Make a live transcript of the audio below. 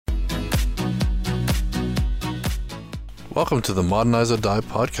Welcome to the Modernize or Die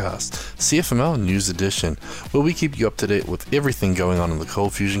podcast, CFML News Edition, where we keep you up to date with everything going on in the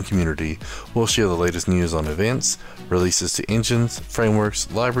Cold Fusion community. We'll share the latest news on events, releases to engines, frameworks,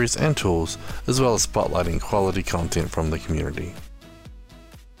 libraries, and tools, as well as spotlighting quality content from the community.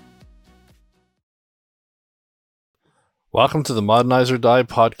 Welcome to the Modernize or Die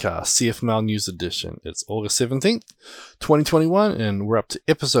podcast, CFML News Edition. It's August 17th, 2021, and we're up to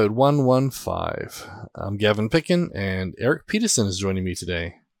episode 115. I'm Gavin Pickin, and Eric Peterson is joining me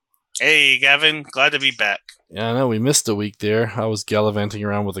today. Hey, Gavin. Glad to be back. Yeah, I know we missed a week there. I was gallivanting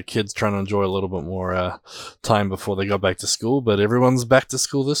around with the kids trying to enjoy a little bit more time before they go back to school, but everyone's back to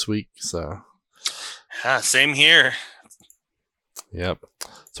school this week, so... Same here. Yep.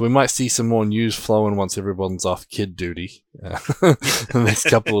 So we might see some more news flowing once everyone's off kid duty the next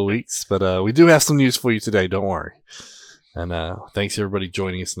couple of weeks. But we do have some news for you today, don't worry. And thanks everybody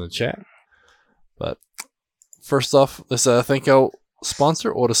joining us in the chat. But first off, let's thank our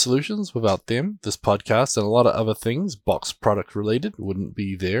sponsor, Order Solutions. Without them, this podcast and a lot of other things, box product related, wouldn't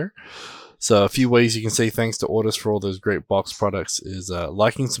be there. So a few ways you can say thanks to Orders for all those great box products is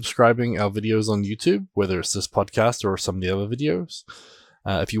liking, subscribing our videos on YouTube, whether it's this podcast or some of the other videos.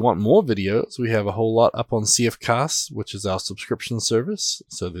 If you want more videos, we have a whole lot up on CFcast, which is our subscription service.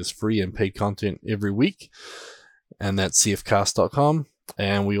 So there's free and paid content every week, and that's cfcast.com.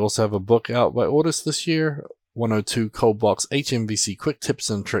 And we also have a book out by Orders this year, 102 Cold Box HMVC Quick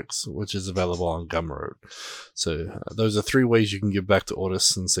Tips and Tricks, which is available on Gumroad. So those are three ways you can give back to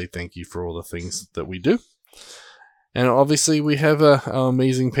Orders and say thank you for all the things that we do. And obviously we have our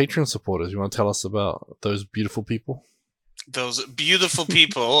amazing Patreon supporters. You want to tell us about those beautiful people? Those beautiful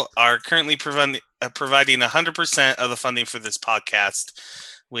people are currently providing 100% of the funding for this podcast.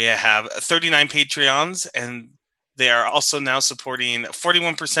 We have 39 Patreons, and they are also now supporting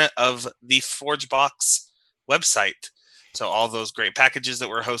 41% of the ForgeBox website. So all those great packages that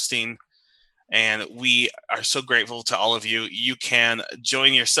we're hosting, and we are so grateful to all of you. You can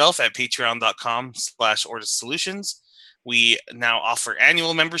join yourself at patreon.com/ordersolutions. We now offer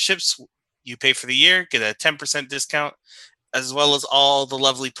annual memberships. You pay for the year, get a 10% discount, as well as all the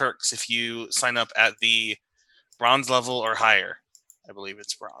lovely perks if you sign up at the bronze level or higher. I believe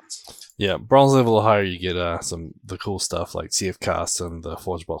it's bronze. Yeah, bronze level or higher, you get the cool stuff like CFcast and the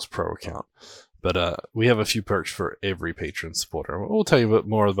ForgeBox Pro account. But we have a few perks for every patron supporter. We'll tell you a bit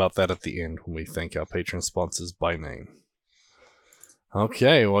more about that at the end when we thank our patron sponsors by name.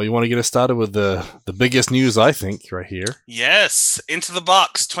 Okay, well, you want to get us started with the biggest news, I think, right here. Yes, Into the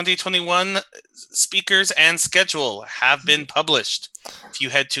Box 2021 speakers and schedule have been published. If you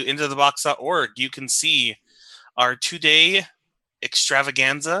head to intothebox.org, you can see our 2-day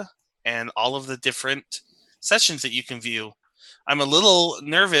extravaganza and all of the different sessions that you can view. I'm a little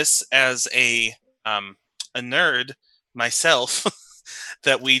nervous as a nerd myself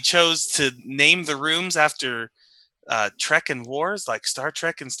that we chose to name the rooms after Trek and Wars, like Star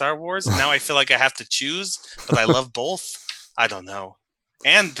Trek and Star Wars. And now I feel like I have to choose, but I love both. I don't know.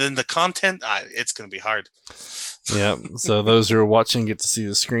 And then the content, it's going to be hard. Yeah, so those who are watching get to see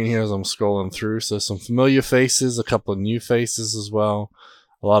the screen here as I'm scrolling through. So some familiar faces, a couple of new faces as well.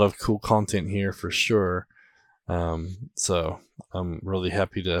 A lot of cool content here for sure. So I'm really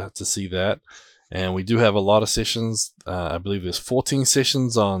happy to see that. And we do have a lot of sessions. I believe there's 14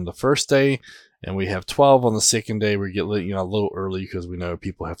 sessions on the first day, and we have 12 on the second day. We get a little early because we know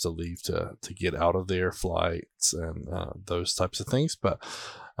people have to leave to get out of their flights and those types of things. But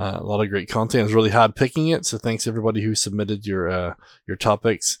a lot of great content. It's really hard picking it, so thanks everybody who submitted your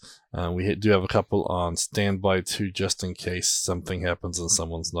topics. We do have a couple on standby too, just in case something happens and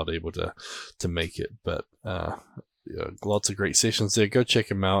someone's not able to make it. But lots of great sessions there. Go check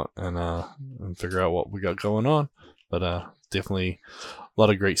them out and figure out what we got going on. But definitely a lot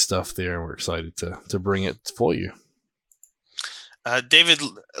of great stuff there, and we're excited to bring it for you. David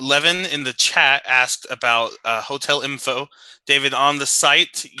Levin in the chat asked about hotel info. David, on the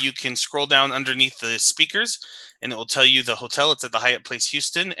site, you can scroll down underneath the speakers, and it will tell you the hotel. It's at the Hyatt Place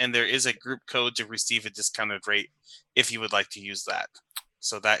Houston, and there is a group code to receive a discounted rate if you would like to use that.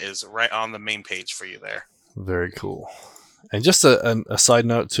 So that is right on the main page for you there. Very cool. And just a side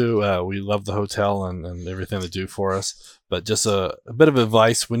note too, we love the hotel and everything they do for us. But just a bit of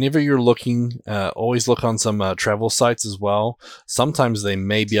advice, whenever you're looking, always look on some travel sites as well. Sometimes they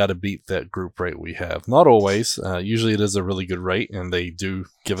may be able to beat that group rate we have. Not always. Usually it is a really good rate, and they do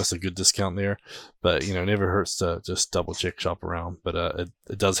give us a good discount there. But, it never hurts to just double check, shop around. But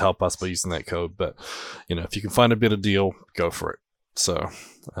it does help us by using that code. But, if you can find a better deal, go for it. So,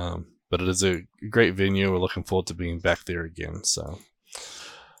 but it is a great venue. We're looking forward to being back there again. So,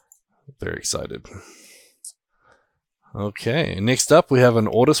 very excited. Okay, next up we have an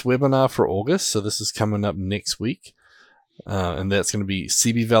Audis webinar for August. So this is coming up next week. And that's going to be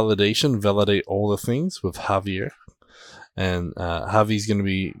CB Validation, Validate All the Things with Javier. And Javi's going to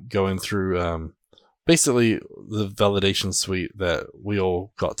be going through basically the validation suite that we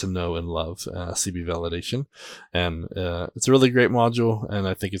all got to know and love, CB Validation. And it's a really great module, and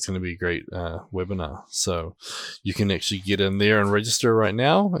I think it's going to be a great webinar. So you can actually get in there and register right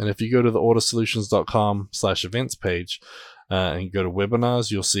now. And if you go to the audisolutions.com/events page, and go to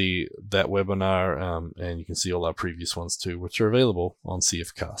webinars, you'll see that webinar, and you can see all our previous ones too, which are available on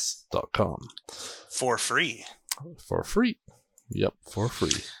cfcast.com. For free. For free. Yep, for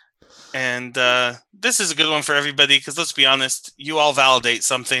free. And this is a good one for everybody because let's be honest, you all validate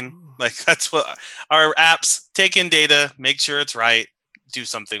something. Like that's what our apps take in data, make sure it's right, do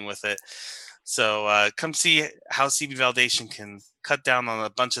something with it. So come see how CB Validation can cut down on a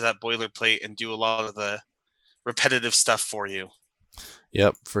bunch of that boilerplate and do a lot of the repetitive stuff for you.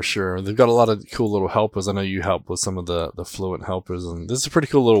 Yep, for sure. They've got a lot of cool little helpers. I know you help with some of the Fluent helpers, and this is a pretty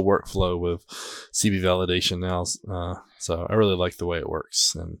cool little workflow with CB Validation now. So I really like the way it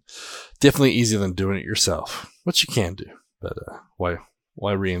works, and definitely easier than doing it yourself, which you can do. But why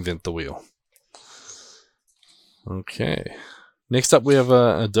reinvent the wheel? Okay. Next up, we have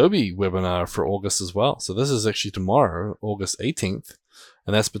an Adobe webinar for August as well. So this is actually tomorrow, August 18th,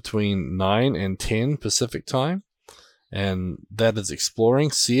 and that's between 9 and 10 Pacific time. And that is exploring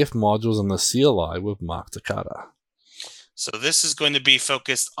CF modules in the CLI with Mark Takata. So this is going to be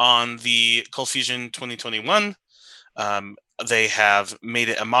focused on the ColdFusion 2021. They have made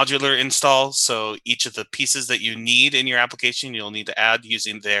it a modular install, so each of the pieces that you need in your application, you'll need to add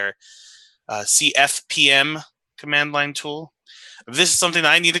using their CFPM command line tool. This is something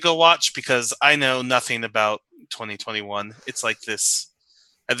I need to go watch because I know nothing about 2021. It's like this.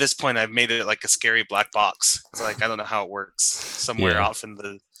 At this point, I've made it like a scary black box. It's like, I don't know how it works. Somewhere off in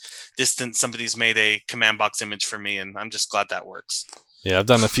the distance, somebody's made a command box image for me, and I'm just glad that works. Yeah, I've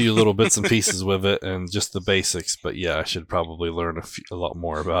done a few little bits and pieces with it and just the basics, but yeah, I should probably learn a lot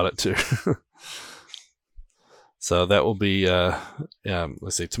more about it too. So that will be,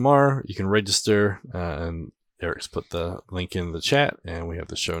 let's say tomorrow. You can register, and Eric's put the link in the chat, and we have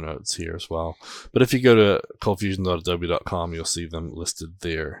the show notes here as well. But if you go to coldfusion.adobe.com, you'll see them listed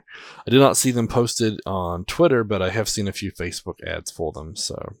there. I did not see them posted on Twitter, but I have seen a few Facebook ads for them.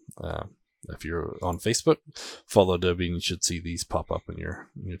 So if you're on Facebook, follow Adobe, and you should see these pop up in your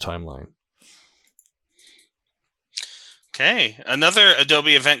timeline. Okay, another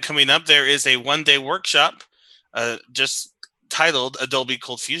Adobe event coming up. There is a one-day workshop just titled Adobe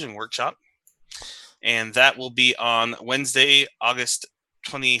ColdFusion Workshop. And that will be on Wednesday, August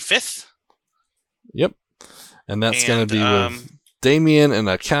 25th. Yep. And that's going to be with Damien, and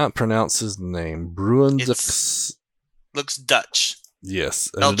I can't pronounce his name. Bruindux. Looks Dutch.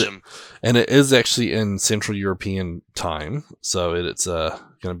 Yes. Belgium. And it is actually in Central European time. So it's going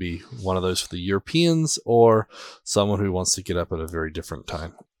to be one of those for the Europeans or someone who wants to get up at a very different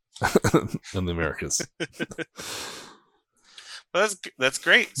time in the Americas. Well, that's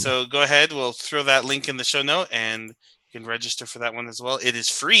great. So go ahead. We'll throw that link in the show note, and you can register for that one as well. It is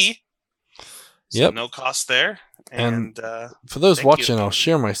free. So no cost there. And for those watching, I'll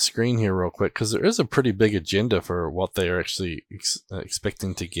share my screen here real quick because there is a pretty big agenda for what they are actually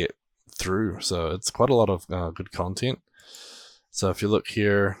expecting to get through. So it's quite a lot of good content. So if you look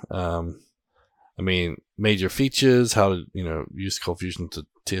here, major features, how to use ColdFusion to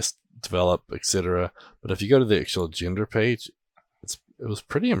test, develop, etc. But if you go to the actual agenda page, it was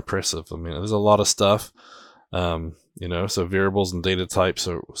pretty impressive. There's a lot of stuff. So variables and data types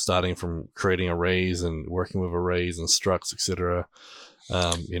are starting from creating arrays and working with arrays and structs, etc.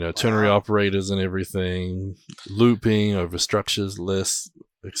 Ternary operators and everything, looping over structures, lists,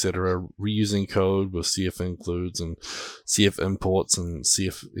 etc. Reusing code with CF includes and CF imports and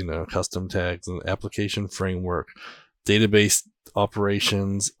CF custom tags and application framework, database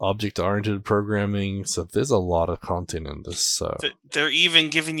operations, object-oriented programming. So there's a lot of content in this. So they're even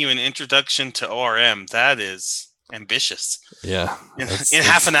giving you an introduction to ORM. That is ambitious. Yeah, in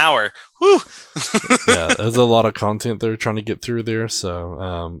half an hour. Woo! Yeah, there's a lot of content they're trying to get through there.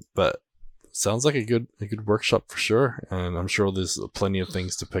 So, but sounds like a good workshop for sure. And I'm sure there's plenty of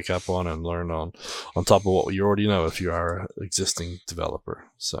things to pick up on and learn on top of what you already know if you are an existing developer.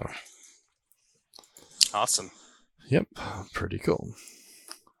 So awesome. Yep, pretty cool.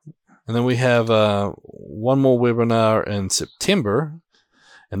 And then we have one more webinar in September,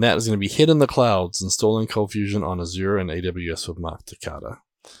 and that is going to be Hidden in the Clouds, Installing ColdFusion on Azure and AWS with Mark Takata.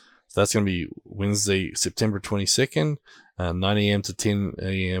 So that's going to be Wednesday, September 22nd, 9 a.m. to 10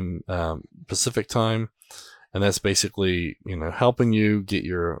 a.m. Pacific time. And that's basically, helping you get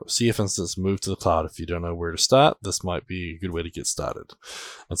your CF instance moved to the cloud. If you don't know where to start, this might be a good way to get started.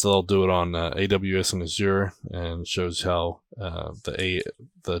 And so they'll do it on AWS and Azure, and shows how the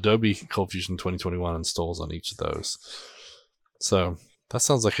Adobe ColdFusion 2021 installs on each of those. So that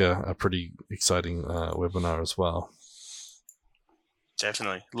sounds like a pretty exciting webinar as well.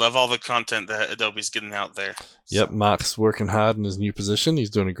 Definitely. Love all the content that Adobe's getting out there. Yep, Mark's working hard in his new position. He's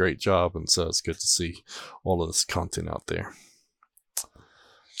doing a great job, and so it's good to see all of this content out there.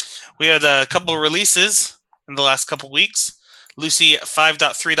 We had a couple of releases in the last couple of weeks. Lucy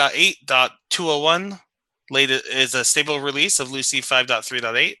 5.3.8.201 is a stable release of Lucy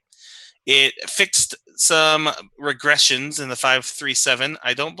 5.3.8. It fixed some regressions in the 5.3.7.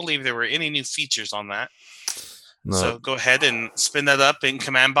 I don't believe there were any new features on that. No. So go ahead and spin that up in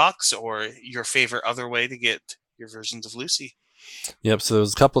Command Box or your favorite other way to get your versions of Lucy. Yep, so there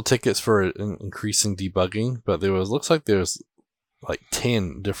was a couple of tickets for increasing debugging, but looks like there's like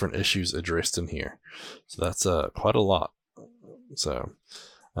 10 different issues addressed in here. So that's quite a lot. So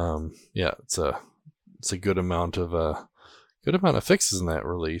it's a good amount of fixes in that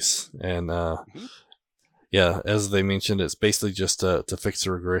release. And as they mentioned, it's basically just to fix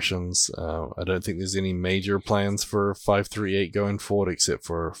the regressions. I don't think there's any major plans for 5.3.8 going forward, except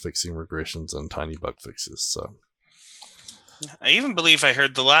for fixing regressions and tiny bug fixes. So, I even believe I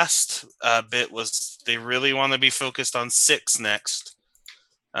heard the last bit was they really want to be focused on 6 next.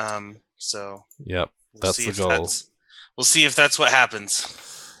 So yep, that's the goal. We'll see if that's what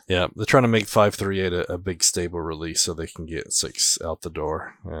happens. Yeah, they're trying to make 5.3.8 a big stable release so they can get 6 out the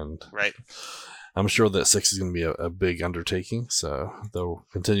door, and right. I'm sure that 6 is going to be a big undertaking, so they'll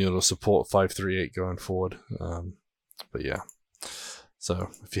continue to support 5.3.8 going forward. But yeah, so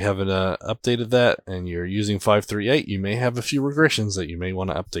if you haven't updated that and you're using 5.3.8, you may have a few regressions that you may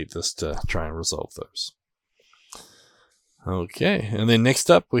want to update this to try and resolve those. Okay, and then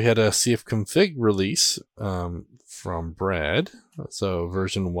next up we had a CFconfig release from Brad. So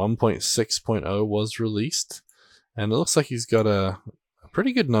version 1.6.0 was released, and it looks like he's got a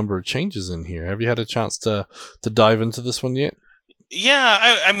pretty good number of changes in here. Have you had a chance to dive into this one yet? Yeah,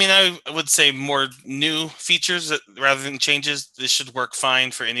 I would say more new features rather than changes. This should work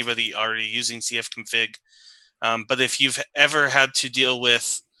fine for anybody already using CFconfig. But if you've ever had to deal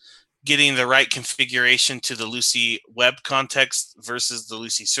with getting the right configuration to the Lucy web context versus the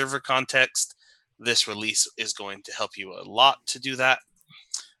Lucy server context, this release is going to help you a lot to do that.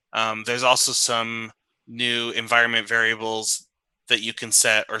 There's also some new environment variables that you can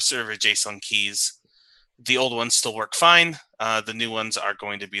set, or server JSON keys. The old ones still work fine. The new ones are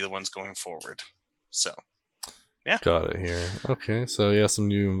going to be the ones going forward. So, yeah. Got it here. Okay, so yeah, some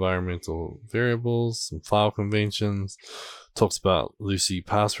new environmental variables, some file conventions. Talks about Lucy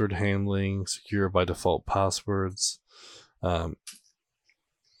password handling, secure by default passwords.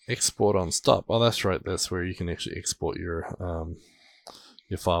 Export on stop. Oh, that's right. That's where you can actually export your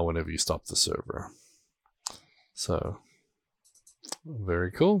file whenever you stop the server. So,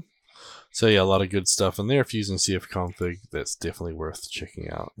 very cool. So yeah, a lot of good stuff in there. If you're using CFconfig, that's definitely worth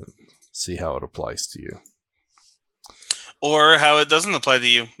checking out and see how it applies to you. Or how it doesn't apply to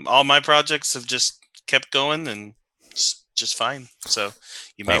you. All my projects have just kept going and just fine. So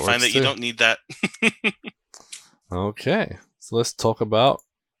you may find that you don't need that. Okay, so let's talk about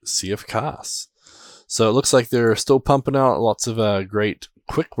CFCAS. So it looks like they're still pumping out lots of great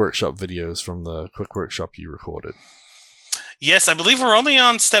Quick Workshop videos from the Quick Workshop you recorded. Yes, I believe we're only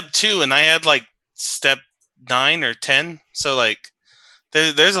on step 2, and I had like step 9 or 10. So like,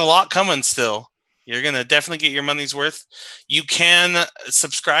 there's a lot coming still. You're gonna definitely get your money's worth. You can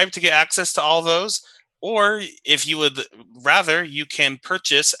subscribe to get access to all those, or if you would rather, you can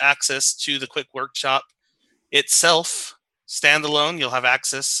purchase access to the Quick Workshop itself, standalone. You'll have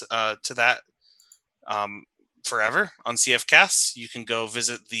access to that forever on CFCAS. You can go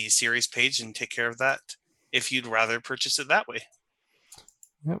visit the series page and take care of that if you'd rather purchase it that way.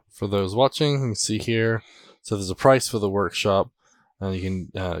 Yep. For those watching, you can see here. So there's a price for the workshop, and you can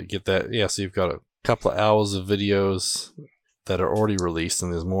get that. Yeah, so you've got a couple of hours of videos that are already released,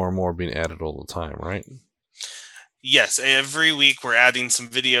 and there's more and more being added all the time, right? Yes, every week we're adding some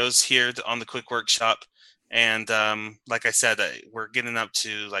videos here on the Quick Workshop, and like I said, we're getting up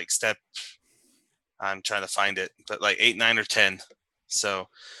to like step, I'm trying to find it, but like 8, 9, or 10. So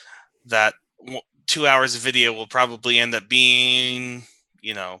that 2 hours of video will probably end up being,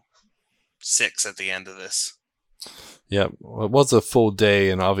 6 at the end of this. Yeah, well, it was a full day,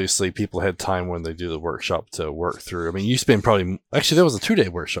 and obviously people had time when they do the workshop to work through. I mean, you spend actually, that was a 2-day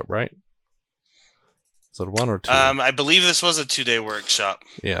workshop, right? Is it 1 or 2? I believe this was a 2-day workshop.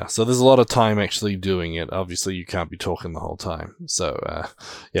 Yeah, so there's a lot of time actually doing it. Obviously, you can't be talking the whole time. So,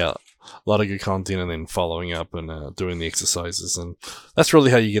 yeah, a lot of good content and then following up and doing the exercises. And that's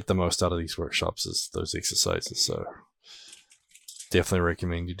really how you get the most out of these workshops is those exercises. So definitely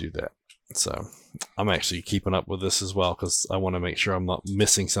recommend you do that. So I'm actually keeping up with this as well because I want to make sure I'm not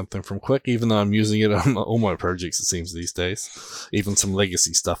missing something from Quick, even though I'm using it on all my projects, it seems, these days. Even some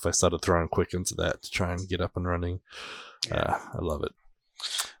legacy stuff, I started throwing Quick into that to try and get up and running. I love it.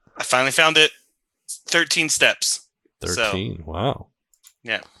 I finally found it. 13 steps. 13. So, wow.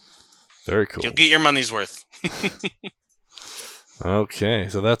 Yeah. Very cool. You'll get your money's worth. Okay,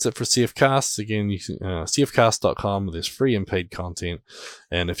 so that's it for CFcast. Again, you can, cfcast.com. There's free and paid content.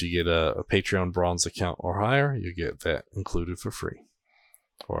 And if you get a Patreon Bronze account or higher, you get that included for free.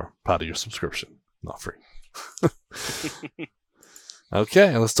 Or part of your subscription. Not free.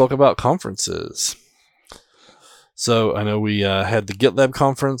 Okay, let's talk about conferences. So I know we had the GitLab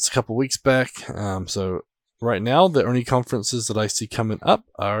conference a couple weeks back. So right now, the only conferences that I see coming up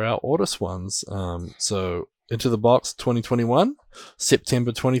are our Autus ones. So Into the Box 2021,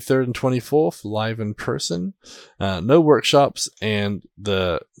 September 23rd and 24th, live in person. No workshops, and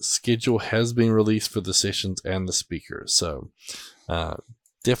the schedule has been released for the sessions and the speakers. So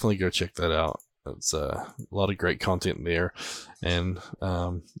definitely go check that out. It's a lot of great content there, and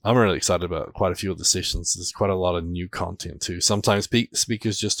I'm really excited about quite a few of the sessions. There's quite a lot of new content too. Sometimes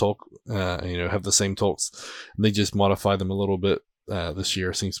speakers just talk, have the same talks, and they just modify them a little bit. This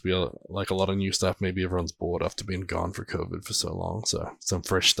year seems to be like a lot of new stuff. Maybe everyone's bored after being gone for COVID for so long, so some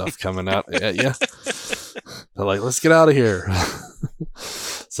fresh stuff coming out at you. They're like, let's get out of here.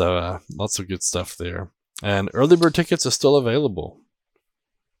 So lots of good stuff there, and early bird tickets are still available.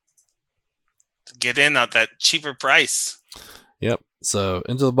 Get in at that cheaper price. Yep. So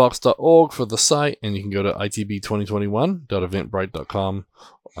intothebox.org for the site, and you can go to itb2021.eventbrite.com,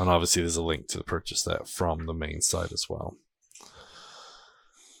 and obviously there's a link to purchase that from the main site as well.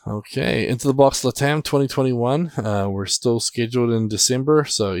 Okay, Into the Box Latam 2021. We're still scheduled in December,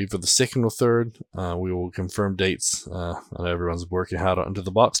 so either the 2nd or 3rd. We will confirm dates. I know everyone's working hard on Into the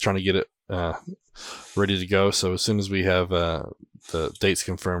Box, trying to get it ready to go. So as soon as we have the dates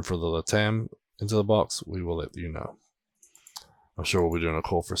confirmed for the Latam Into the Box, we will let you know. I'm sure we'll be doing a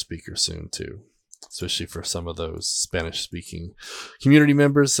call for speakers soon too, especially for some of those Spanish-speaking community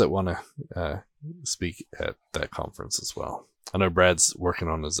members that want to speak at that conference as well. I know Brad's working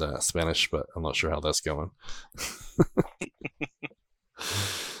on his Spanish, but I'm not sure how that's going.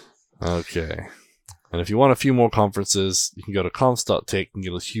 Okay. And if you want a few more conferences, you can go to conf.tech and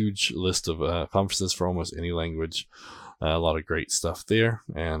get a huge list of conferences for almost any language. A lot of great stuff there.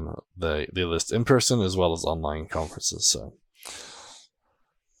 And they list in person as well as online conferences. So,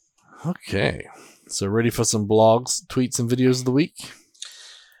 okay. So ready for some blogs, tweets, and videos of the week?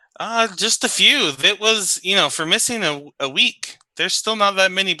 Just a few. It was, for missing a week, there's still not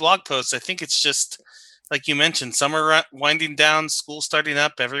that many blog posts. I think it's just, like you mentioned, summer winding down, school starting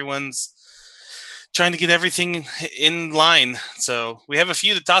up, everyone's trying to get everything in line. So we have a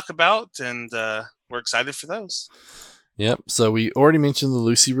few to talk about, and we're excited for those. Yep. So we already mentioned the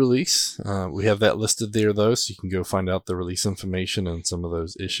Lucy release. We have that listed there, though, so you can go find out the release information and some of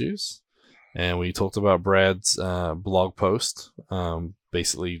those issues. And we talked about Brad's blog post,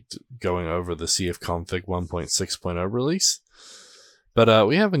 basically going over the CFconfig 1.6.0 release. But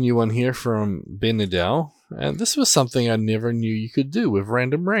we have a new one here from Ben Nadal, and this was something I never knew you could do with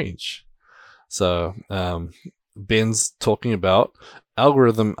random range. So Ben's talking about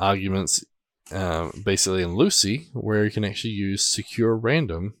algorithm arguments, basically in Lucy, where you can actually use secure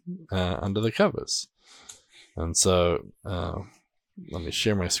random under the covers. And so let me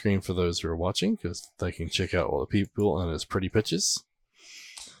share my screen for those who are watching, because they can check out all the people and his pretty pictures.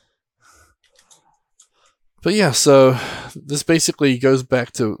 But yeah, so this basically goes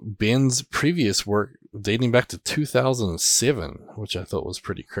back to Ben's previous work dating back to 2007, which I thought was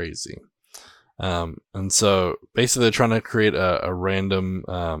pretty crazy. And so basically they're trying to create a random,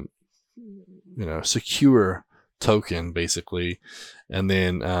 secure token, basically. And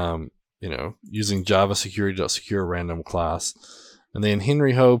then, using Java security.secure random class. And then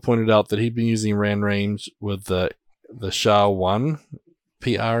Henry Ho pointed out that he'd been using RandRange with the SHA-1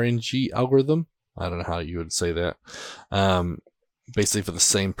 PRNG algorithm. I don't know how you would say that. Basically for the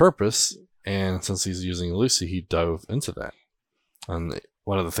same purpose. And since he's using Lucy, he dove into that. And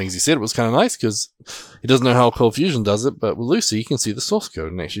one of the things he said was kind of nice because he doesn't know how Cold Fusion does it, but with Lucy, you can see the source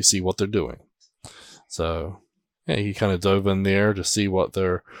code and actually see what they're doing. So yeah, he kind of dove in there to see what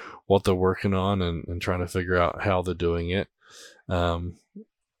they're working on and trying to figure out how they're doing it. And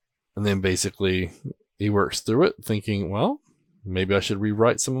then basically, he works through it thinking, well, maybe I should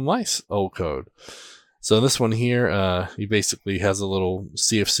rewrite some of my old code. So this one here, he basically has a little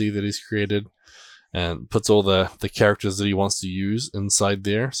CFC that he's created and puts all the characters that he wants to use inside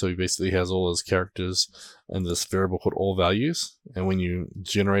there. So he basically has all his characters in this variable called all values. And when you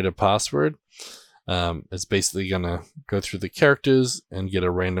generate a password, it's basically going to go through the characters and get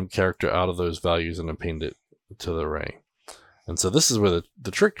a random character out of those values and append it to the array. And so this is where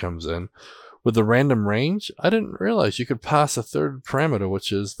the trick comes in. With the random range, I didn't realize you could pass a third parameter,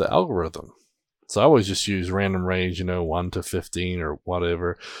 which is the algorithm. So I always just use random range, 1 to 15 or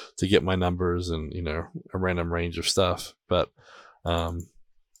whatever to get my numbers and, a random range of stuff. But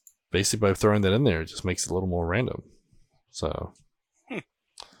basically by throwing that in there, it just makes it a little more random. So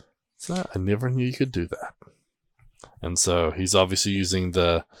I never knew you could do that. And so he's obviously using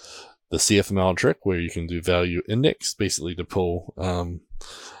the CFML trick where you can do value index, basically to pull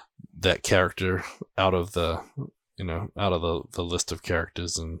that character out of the list of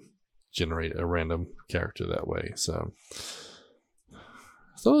characters and generate a random character that way. So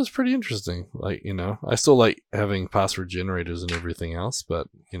it was pretty interesting. I still like having password generators and everything else, but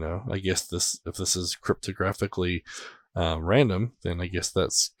I guess if this is cryptographically random, then I guess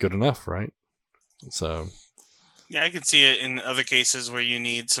that's good enough, right? So yeah, I can see it in other cases where you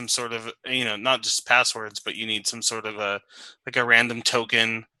need some sort of, not just passwords, but you need some sort of a random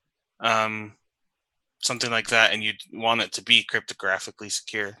token, something like that, and you want it to be cryptographically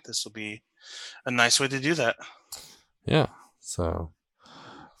secure. This will be a nice way to do that. Yeah, so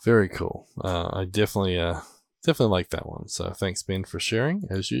very cool. I definitely like that one. So thanks, Ben, for sharing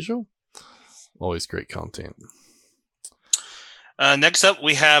as usual. Always great content. Next up,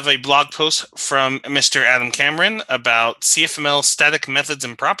 we have a blog post from Mr. Adam Cameron about CFML static methods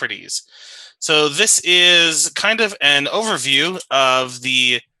and properties. So this is kind of an overview of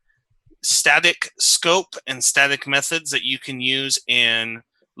the static scope and static methods that you can use in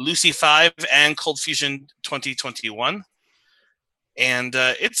Lucy 5 and ColdFusion 2021. And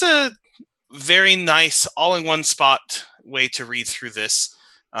it's a very nice all-in-one spot way to read through this.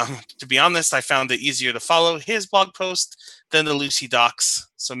 To be honest, I found it easier to follow his blog post than the Lucy docs,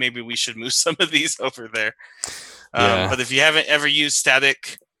 so maybe we should move some of these over there. But if you haven't ever used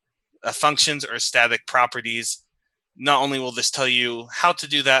static functions or static properties, not only will this tell you how to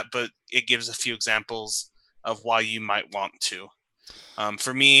do that, but it gives a few examples of why you might want to.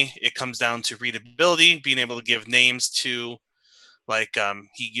 For me, it comes down to readability, being able to give names to,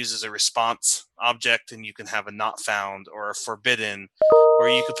 he uses a response object, and you can have a not found or a forbidden, or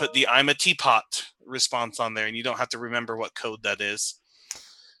you could put the I'm a teapot response on there, and you don't have to remember what code that is.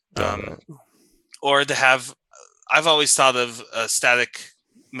 Or to have, I've always thought of static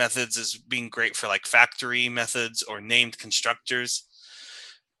methods as being great for factory methods or named constructors,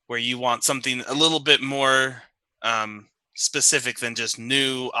 where you want something a little bit more specific than just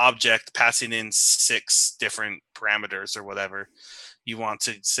new object passing in 6 different parameters or whatever. You want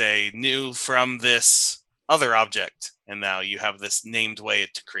to say new from this other object, and now you have this named way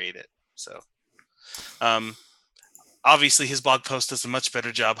to create it. So obviously his blog post does a much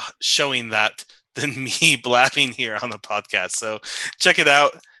better job showing that than me blabbing here on the podcast. So check it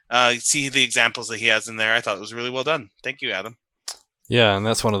out. See the examples that he has in there. I thought it was really well done. Thank you, Adam. Yeah, and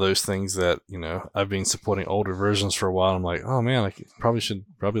that's one of those things that, I've been supporting older versions for a while. I'm like, oh man, I should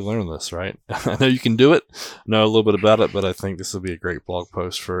learn this, right? I know you can do it, know a little bit about it, but I think this will be a great blog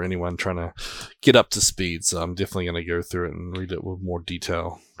post for anyone trying to get up to speed. So I'm definitely going to go through it and read it with more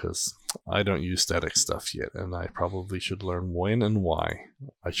detail, because I don't use static stuff yet, and I probably should learn when and why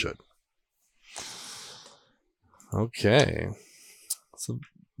I should. Okay. So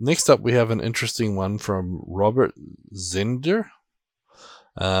next up, we have an interesting one from Robert Zender.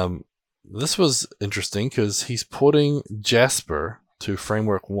 This was interesting because he's porting Jasper to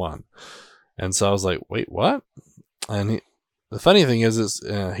Framework 1. And so I was like, wait, what? And the funny thing is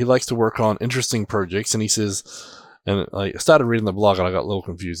he likes to work on interesting projects, and he says, and I started reading the blog and I got a little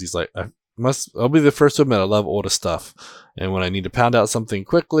confused. He's like, I'll be the first to admit I love all the stuff. And when I need to pound out something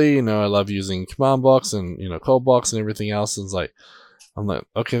quickly, I love using command box and, code box and everything else. And I'm like,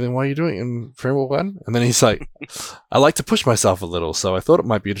 okay, then why are you doing it in Framework 1? And then he's like, I like to push myself a little. So I thought it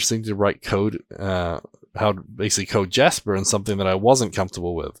might be interesting to write code, how to basically code Jasper in something that I wasn't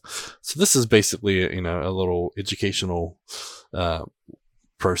comfortable with. So this is basically, a little educational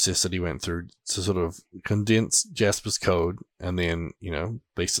process that he went through to sort of condense Jasper's code and then,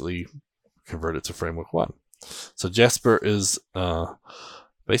 basically convert it to Framework 1. So Jasper is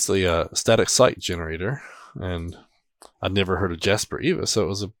basically a static site generator, and I'd never heard of Jasper either, so it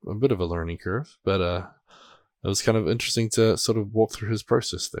was a bit of a learning curve, but it was kind of interesting to sort of walk through his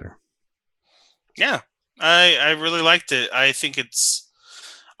process there. Yeah, I really liked it. I think it's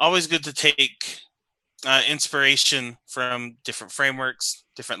always good to take inspiration from different frameworks,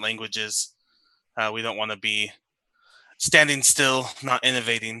 different languages. We don't want to be standing still, not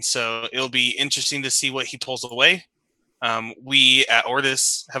innovating. So it'll be interesting to see what he pulls away. We at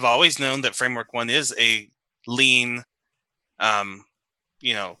Ortus have always known that Framework One is a lean, um,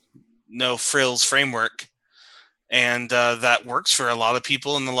 you know, no frills framework, and that works for a lot of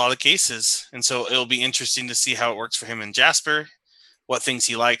people in a lot of cases. And so it'll be interesting to see how it works for him in Jasper, what things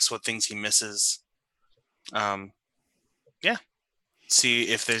he likes, what things he misses. Um, yeah, see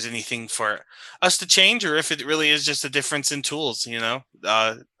if there's anything for us to change, or if it really is just a difference in tools.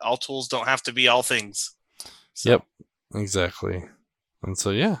 All tools don't have to be all things. So. Yep, exactly. And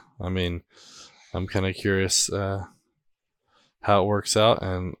so, yeah, I mean, I'm kind of curious how it works out,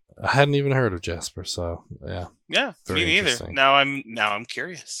 and I hadn't even heard of Jasper, so yeah. Yeah, me neither. Now I'm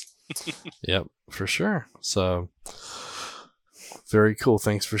curious. Yep, for sure. So, very cool.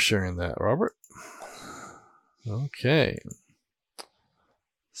 Thanks for sharing that, Robert. Okay.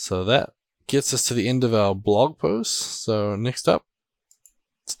 So that gets us to the end of our blog post. So next up,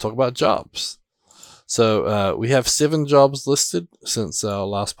 let's talk about jobs. So we have 7 jobs listed since our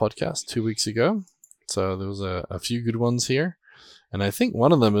last podcast 2 weeks ago. So there was a few good ones here. And I think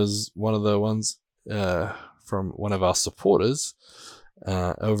one of them is one of the ones from one of our supporters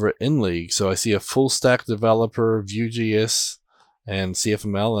over at InLeague. So I see a full stack developer, Vue.js, and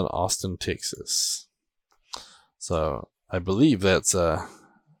CFML in Austin, Texas. So I believe that's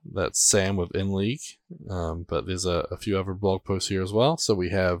Sam with InLeague, but there's a few other blog posts here as well. So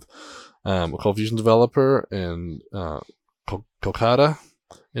we have a ColdFusion developer in Kolkata,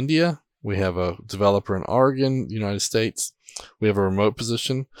 India. We have a developer in Oregon, United States. We have a remote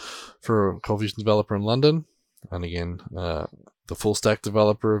position for a ColdFusion developer in London. And again, the full stack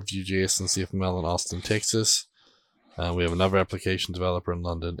developer of Vue.js and CFML in Austin, Texas. We have another application developer in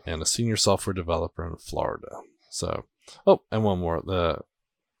London and a senior software developer in Florida. So, and one more, the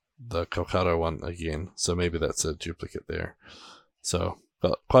Kolkata one again. So maybe that's a duplicate there. So,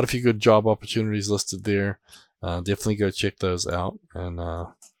 got quite a few good job opportunities listed there. Definitely go check those out and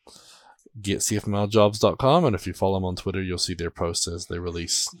get cfmljobs.com. And if you follow them on Twitter, you'll see their posts as they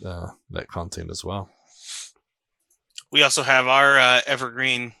release that content as well. We also have our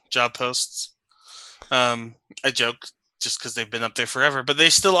evergreen job posts. I joke just because they've been up there forever, but they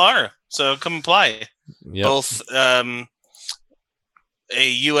still are. So come apply. Yep. Both a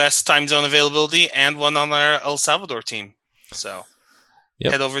U.S. time zone availability and one on our El Salvador team. So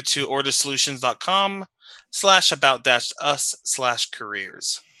head over to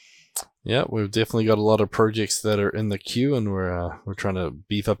ordersolutions.com/about-us/careers. Yeah, we've definitely got a lot of projects that are in the queue, and we're trying to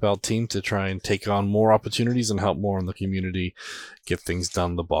beef up our team to try and take on more opportunities and help more in the community get things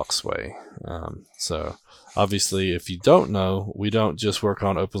done the box way. So obviously, if you don't know, we don't just work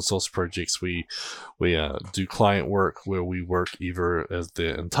on open source projects. We do client work where we work either as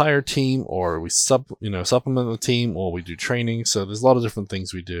the entire team, or we supplement the team, or we do training. So there's a lot of different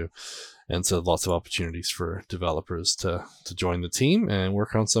things we do. And so lots of opportunities for developers to join the team and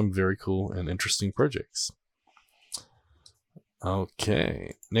work on some very cool and interesting projects.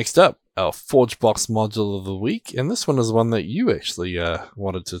 Okay, next up, our ForgeBox module of the week. And this one is one that you actually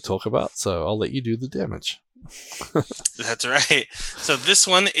wanted to talk about, so I'll let you do the damage. That's right. So this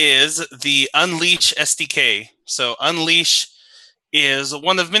one is the Unleash SDK. So Unleash is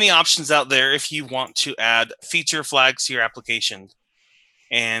one of many options out there if you want to add feature flags to your application.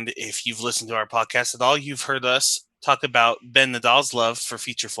 And if you've listened to our podcast at all, you've heard us talk about Ben Nadal's love for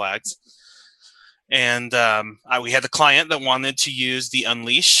feature flags. And we had a client that wanted to use the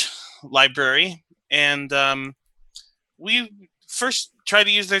Unleash library. And we first tried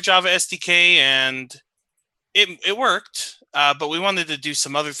to use their Java SDK, and it worked. But we wanted to do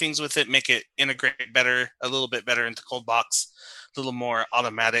some other things with it, make it integrate a little bit better into ColdBox, a little more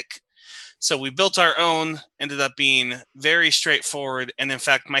automatic. So we built our own, ended up being very straightforward. And in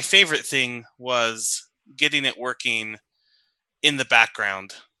fact, my favorite thing was getting it working in the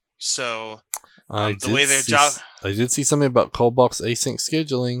background. So I did see something about ColdBox async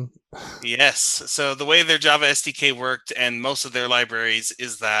scheduling. Yes. So the way their Java SDK worked and most of their libraries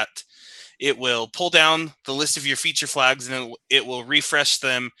is that it will pull down the list of your feature flags, and it will refresh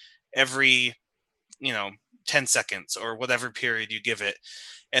them every, 10 seconds or whatever period you give it.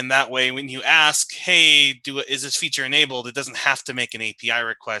 And that way, when you ask, hey, is this feature enabled, it doesn't have to make an API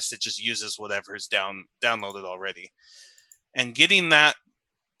request. It just uses whatever is downloaded already. And getting that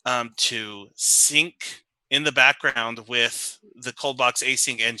to sync in the background with the ColdBox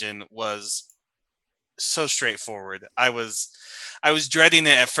async engine was so straightforward. I I was dreading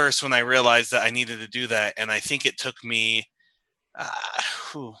it at first when I realized that I needed to do that, and I think it took me,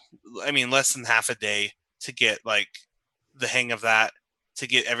 less than half a day to get like the hang of that, to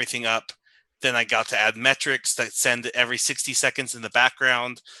get everything up. Then I got to add metrics that send every 60 seconds in the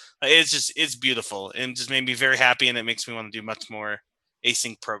background. It's beautiful and just made me very happy, and it makes me want to do much more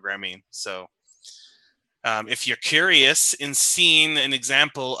async programming. So if you're curious in seeing an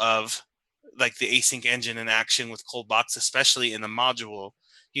example of like the async engine in action with ColdBox, especially in the module,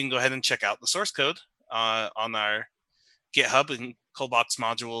 you can go ahead and check out the source code on our GitHub and ColdBox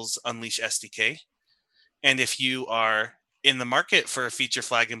modules Unleash SDK. And if you are in the market for a feature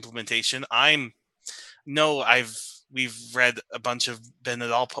flag implementation, we've read a bunch of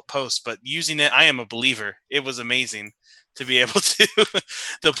Benadal posts, but using it, I am a believer. It was amazing to be able to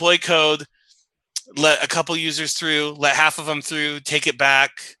deploy code, let a couple users through, let half of them through, take it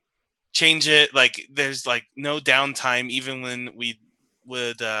back, change it. Like there's like no downtime, even when we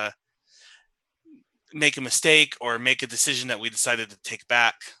would make a mistake or make a decision that we decided to take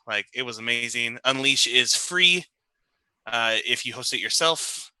back. Like it was amazing. Unleash is free if you host it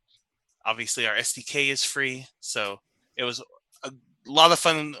yourself. Obviously our SDK is free. So it was a lot of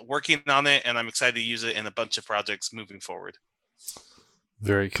fun working on it, and I'm excited to use it in a bunch of projects moving forward.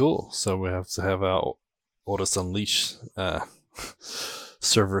 Very cool. So we have to have our Ortus Unleash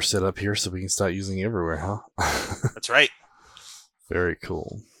server set up here so we can start using it everywhere, huh? That's right. Very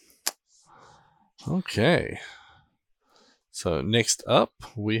cool. Okay. So next up,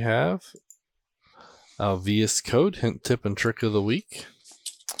 we have our VS Code hint, tip, and trick of the week.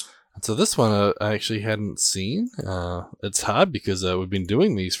 So this one I actually hadn't seen. It's hard because we've been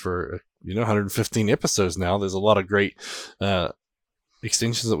doing these for 115 episodes now. There's a lot of great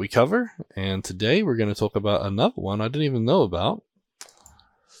extensions that we cover, and today we're going to talk about another one I didn't even know about.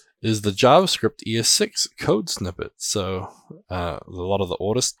 Is the JavaScript ES6 code snippet. So a lot of the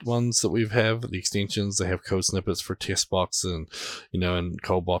oldest ones that we have, the extensions, they have code snippets for TestBox and and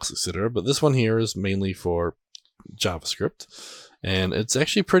ColdBox, etc. But this one here is mainly for JavaScript, and it's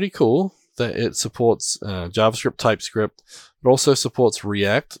actually pretty cool that it supports JavaScript, TypeScript, but also supports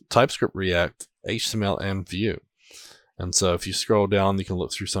React, TypeScript, React, HTML, and Vue. And so if you scroll down, you can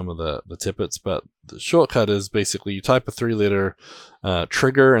look through some of the tippets, but the shortcut is basically you type a 3-letter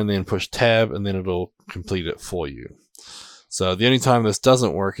trigger and then push tab, and then it'll complete it for you. So the only time this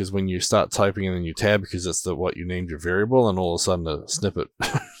doesn't work is when you start typing and then you tab, because it's what you named your variable, and all of a sudden the snippet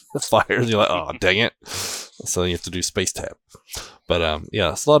fires. You're like, oh, dang it. So you have to do space tab. But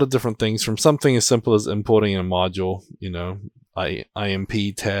yeah, it's a lot of different things, from something as simple as importing a module,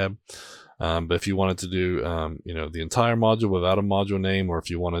 IMP tab. But if you wanted to do, the entire module without a module name, or if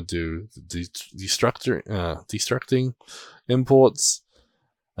you want to do destructing imports,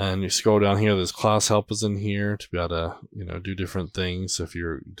 and you scroll down here, there's class helpers in here to be able to, do different things. So if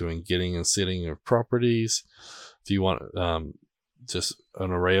you're doing getting and setting of properties, if you want just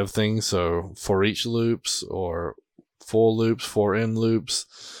an array of things, so for each loops or for loops, for in loops,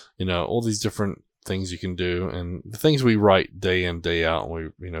 all these different things you can do, and the things we write day in, day out,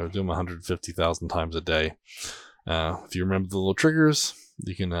 and we do them 150,000 times a day. If you remember the little triggers,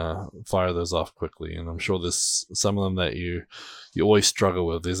 you can fire those off quickly, and I'm sure there's some of them that you always struggle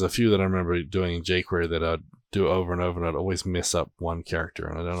with. There's a few that I remember doing in jQuery that I'd do over and over, and I'd always mess up one character,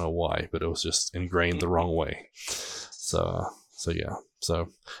 and I don't know why, but it was just ingrained the wrong way. So yeah. So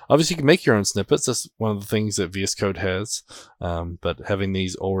obviously you can make your own snippets. That's one of the things that VS Code has. But having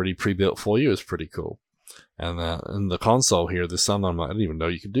these already pre-built for you is pretty cool. And in the console here, there's some I didn't even know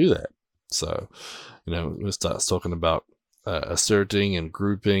you could do that. So, it starts talking about asserting and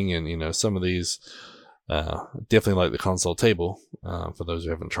grouping, and some of these, definitely like the console table. For those who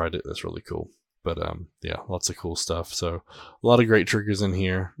haven't tried it, that's really cool. But yeah, lots of cool stuff. So a lot of great triggers in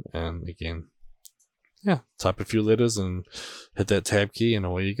here. And again, yeah, type a few letters and hit that tab key, and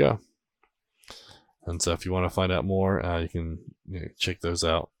away you go. And so if you want to find out more, you can check those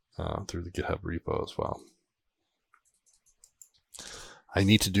out through the GitHub repo as well. I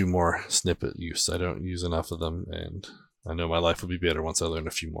need to do more snippet use. I don't use enough of them, and I know my life will be better once I learn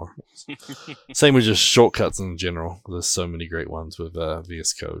a few more. Same with just shortcuts in general. There's so many great ones with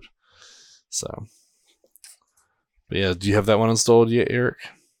VS Code. So, but yeah, do you have that one installed yet, Eric?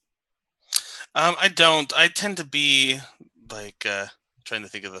 I don't. I tend to be like trying to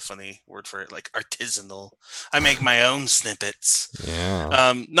think of the funny word for it, like artisanal. I make my own snippets.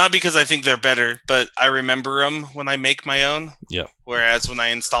 Yeah. Not because I think they're better, but I remember them when I make my own. Yeah. Whereas when I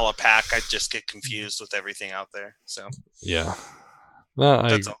install a pack, I just get confused with everything out there. So yeah. No,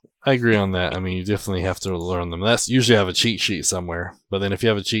 that's all. I agree on that. I mean, you definitely have to learn them. That's usually have a cheat sheet somewhere. But then if you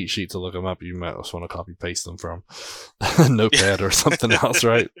have a cheat sheet to look them up, you might also want to copy paste them from Notepad or something else,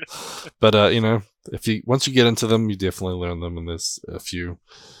 right? But if you once you get into them, you definitely learn them. And there's a few,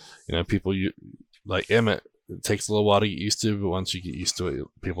 people you like Emmett. It takes a little while to get used to, but once you get used to it,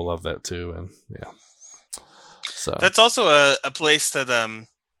 people love that too. And yeah, so That's also a place that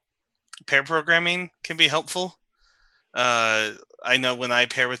pair programming can be helpful. I know when I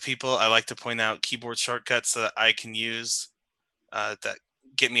pair with people, I like to point out keyboard shortcuts that I can use that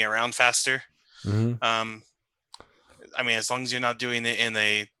get me around faster. mhm. I mean, as long as you're not doing it in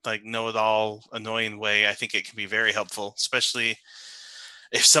a like know-it-all annoying way, I think it can be very helpful, especially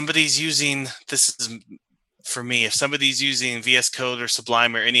if somebody's using this is for me. If somebody's using VS Code or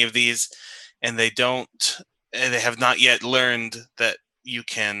Sublime or any of these, and they have not yet learned that you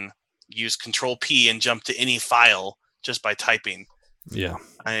can use Control P and jump to any file just by typing. Yeah,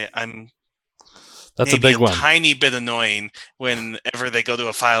 I'm that's a maybe big one. tiny bit annoying whenever they go to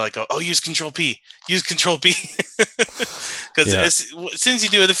a file. I go, "Oh, use Control P, because Yeah. as soon as you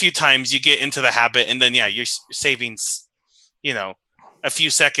do it a few times, you get into the habit, and then you're saving, a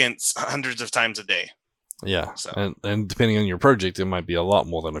few seconds, hundreds of times a day. Yeah, So and depending on your project, it might be a lot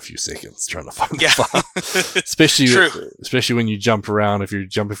more than a few seconds trying to find the yeah, file. especially true. especially when you jump around. If you're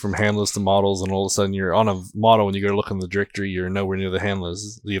jumping from handlers to models, and all of a sudden you're on a model, and you go to look in the directory, you're nowhere near the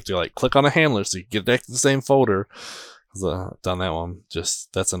handlers. You have to click on a handler so you get back to the same folder. I've done that one.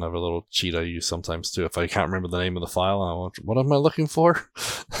 Just that's another little cheat I use sometimes too. If I can't remember the name of the file, I want what am I looking for?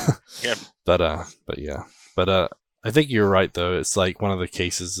 Yeah. But yeah, but I think you're right though. It's like one of the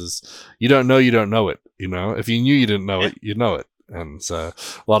cases is you don't know it. If you knew you didn't know it, you know it. And so a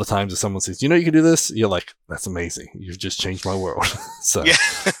lot of times if someone says, you can do this, you're like, that's amazing. You've just changed my world. so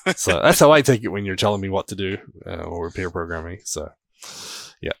that's how I take it when you're telling me what to do or repair programming. So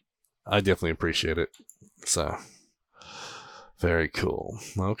yeah, I definitely appreciate it. So very cool.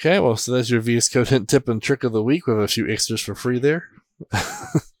 Okay, well, so that's your VS Code hint, tip, and trick of the week with a few extras for free there.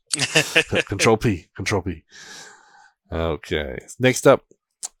 Control P. Okay. Next up,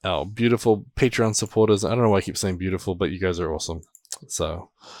 our beautiful Patreon supporters. I don't know why I keep saying beautiful, but you guys are awesome.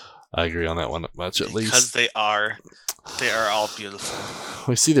 So I agree on that one much at least. Because they are all beautiful.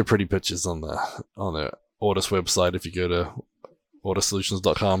 We see their pretty pictures on the Ortus website. If you go to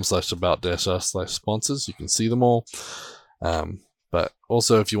ortussolutions.com/about-us/sponsors, you can see them all. But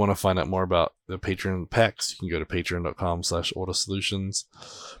also, if you want to find out more about the Patreon packs, you can go to patreon.com/ortussolutions.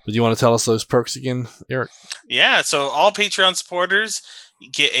 But you want to tell us those perks again, Eric? Yeah, so all Patreon supporters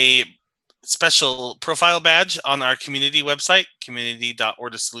get a special profile badge on our community website,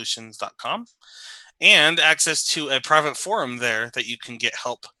 community.ortussolutions.com, and access to a private forum there that you can get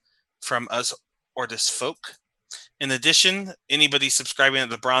help from us Ortus folk. In addition, anybody subscribing at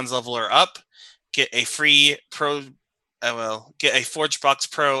the bronze level or up get a free get a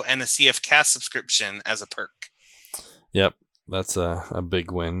ForgeBox Pro and a CF Cast subscription as a perk. Yep, that's a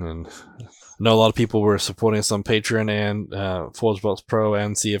big win. And I know a lot of people were supporting us on Patreon and ForgeBox Pro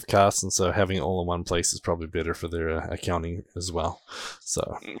and CF Cast, and so having it all in one place is probably better for their accounting as well.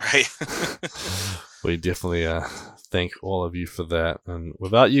 So right. we definitely thank all of you for that. And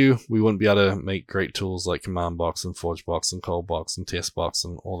without you, we wouldn't be able to make great tools like CommandBox and ForgeBox and ColdBox and TestBox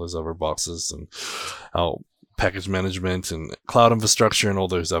and all those other boxes and our package management and cloud infrastructure and all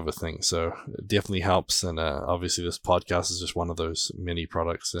those other things. So it definitely helps. And obviously this podcast is just one of those many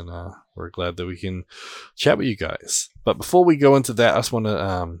products, and we're glad that we can chat with you guys. But before we go into that, I just want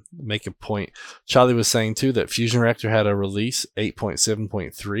to make a point. Charlie was saying too that Fusion Reactor had a release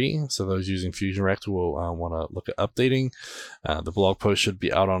 8.7.3. So those using Fusion Reactor will want to look at updating. The blog post should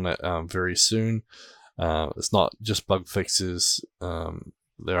be out on it very soon. It's not just bug fixes.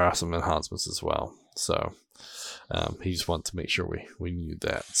 There are some enhancements as well. So he just wanted to make sure we knew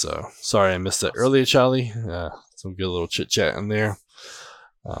that. So sorry I missed that earlier, Charlie. Some good little chit chat in there.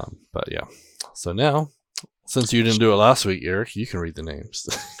 But yeah. So now, since you didn't do it last week, Eric, you can read the names.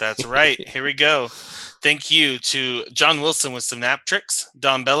 That's right. Here we go. Thank you to John Wilson with Synaptrix,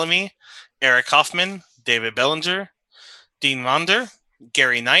 Don Bellamy, Eric Hoffman, David Bellinger, Dean Ronder,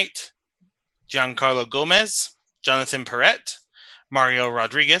 Gary Knight, Giancarlo Gomez, Jonathan Perrette, Mario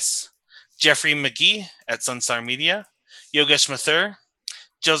Rodriguez, Jeffrey McGee at Sunstar Media, Yogesh Mathur,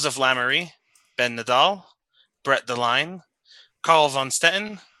 Joseph Lamery, Ben Nadal, Brett DeLine, Carl von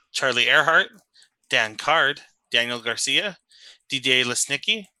Stetten, Charlie Earhart, Dan Card, Daniel Garcia, Didier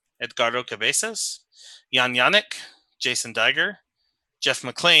Lesnicki, Edgardo Cabezas, Jan Yannick, Jason Diger, Jeff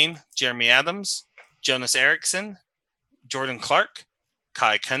McLean, Jeremy Adams, Jonas Erickson, Jordan Clark,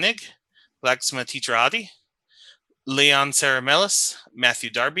 Kai Koenig, Laxma Titradi, Leon Saramelis, Matthew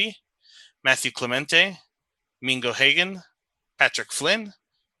Darby, Matthew Clemente, Mingo Hagen, Patrick Flynn,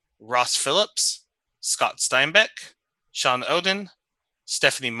 Ross Phillips, Scott Steinbeck, Sean Oden,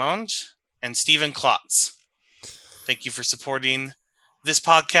 Stephanie Monge, and Stephen Klotz. Thank you for supporting this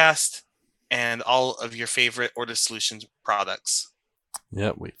podcast and all of your favorite Ortus Solutions products.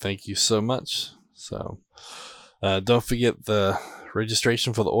 Yep, we thank you so much. So don't forget the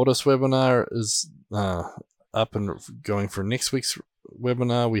registration for the Ortus webinar is up and going for next week's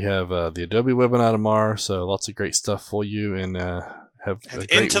webinar. We have the Adobe webinar tomorrow, so lots of great stuff for you, and have a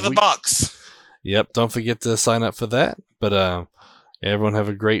great Into the week. box. Yep, don't forget to sign up for that. But everyone have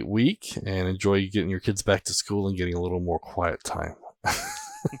a great week and enjoy getting your kids back to school and getting a little more quiet time.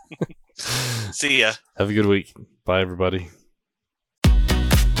 See ya. Have a good week. Bye, everybody.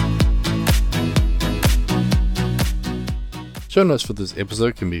 Show notes for this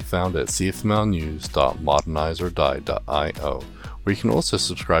episode can be found at cfmlnews.modernizeordie.io, where you can also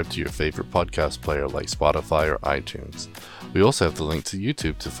subscribe to your favorite podcast player like Spotify or iTunes. We also have the link to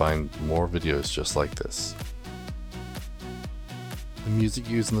YouTube to find more videos just like this. The music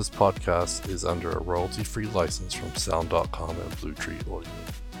used in this podcast is under a royalty-free license from Sound.com and Blue Tree Audio.